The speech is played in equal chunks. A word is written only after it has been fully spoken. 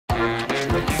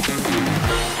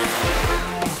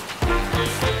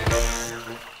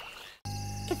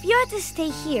to stay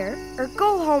here or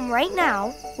go home right now,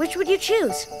 which would you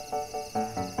choose?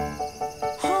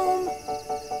 Home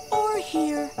or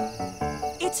here,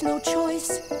 it's no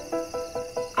choice.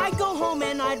 I'd go home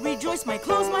and I'd rejoice. My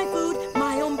clothes, my food,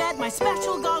 my own bed, my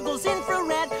special goggles,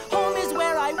 infrared. Home is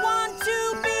where I want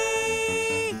to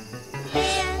be.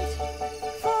 And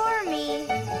for me,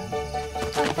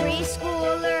 a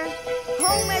preschooler,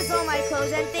 home is all my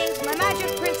clothes and things, my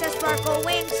magic princess sparkle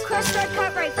wings, crust are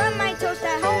cut right from my toast.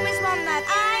 At home is mom that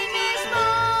I miss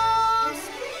most.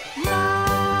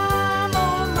 Mom,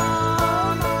 oh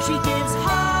mom, she gives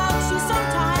hugs, she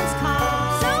sometimes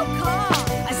calls. So calm.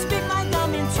 I spit my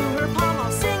gum into her palm,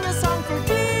 I'll sing a song for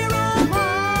dear old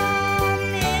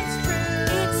Mom, it's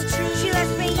true. She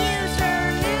lets me use her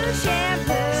new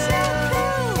shampoo.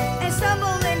 And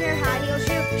stumble in her high heel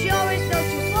shoe. She always knows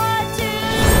just what to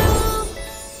do.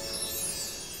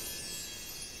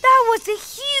 That was a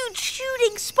huge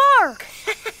shooting spark.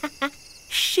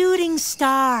 Shooting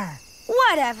star.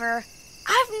 Whatever.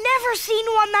 I've never seen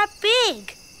one that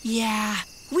big. Yeah,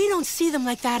 we don't see them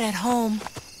like that at home.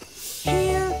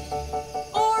 Here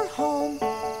or home,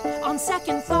 on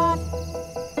second thought,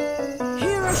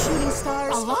 here are shooting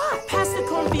stars. A lot. Past the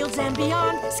cornfields and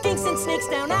beyond, skinks and snakes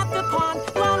down at the pond,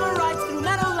 llama rides through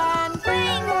meadowland.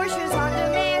 Bring horseshoes on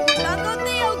demand with Uncle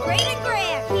Theo, great and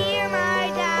grand. Here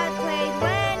my dad played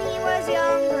when he was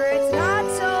younger. It's not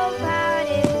so bad,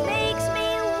 it makes me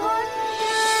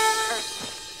wonder.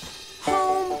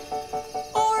 Home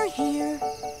or here,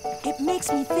 it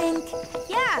makes me think.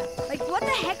 Yeah, like what the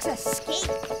heck's a skate?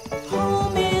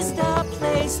 Home is the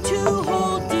place to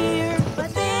hold dear,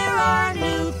 but there are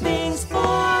new things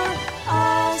for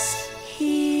us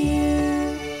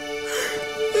here.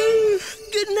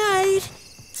 Good night.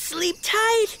 Sleep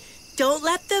tight. Don't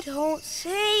let the... Don't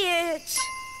say it.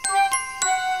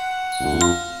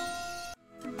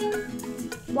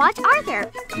 Watch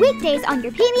Arthur weekdays on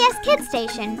your PBS Kids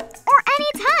station or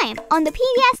anytime on the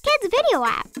PBS Kids video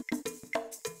app.